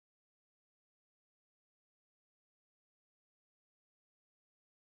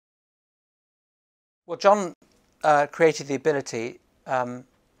Well, John created the ability in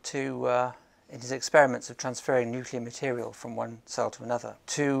his experiments of transferring nuclear material from one cell to another,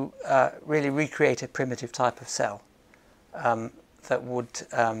 to really recreate a primitive type of cell that would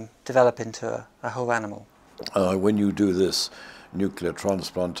develop into a whole animal. When you do this nuclear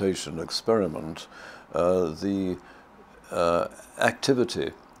transplantation experiment, the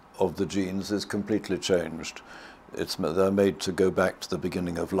activity of the genes is completely changed. They're made to go back to the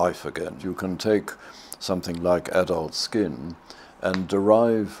beginning of life again. You can take something like adult skin and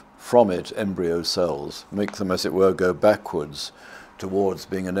derive from it embryo cells, make them, as it were, go backwards towards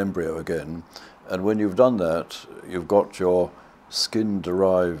being an embryo again. And when you've done that, you've got your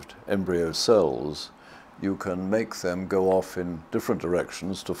skin-derived embryo cells. You can make them go off in different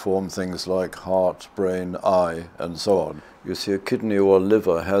directions to form things like heart, brain, eye, and so on. You see, a kidney or a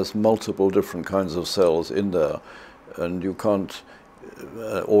liver has multiple different kinds of cells in there, and you can't,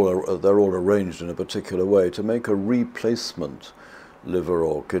 they're all arranged in a particular way. To make a replacement liver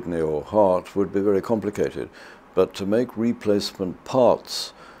or kidney or heart would be very complicated, but to make replacement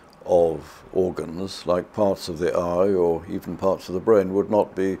parts of organs, like parts of the eye or even parts of the brain, would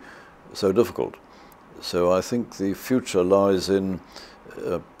not be so difficult. So I think the future lies in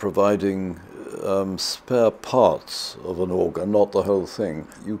providing spare parts of an organ, not the whole thing.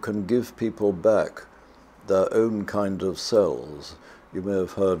 You can give people back their own kind of cells. You may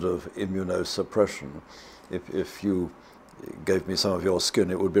have heard of immunosuppression. If you gave me some of your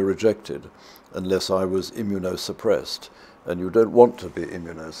skin, it would be rejected unless I was immunosuppressed. And you don't want to be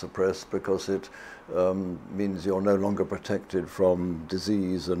immunosuppressed because it means you're no longer protected from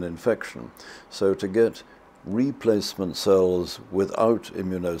disease and infection. So to get replacement cells without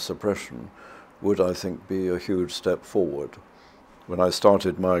immunosuppression would, I think, be a huge step forward. When I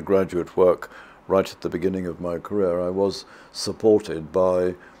started my graduate work right at the beginning of my career, I was supported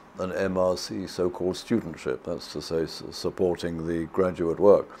by an MRC so-called studentship, that's to say supporting the graduate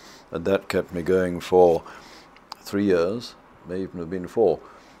work. And that kept me going for 3 years, may even have been 4,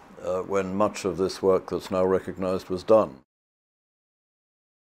 when much of this work that's now recognized was done.